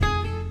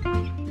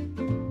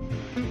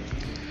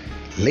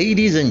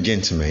Ladies and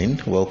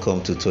gentlemen,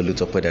 welcome to Tolu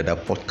Topedada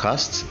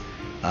podcast.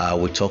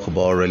 We talk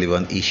about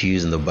relevant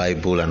issues in the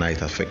Bible and how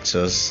it affects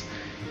us.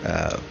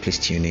 Please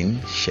tune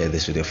in, share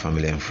this with your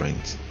family and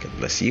friends. God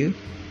bless you.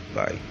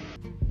 Bye.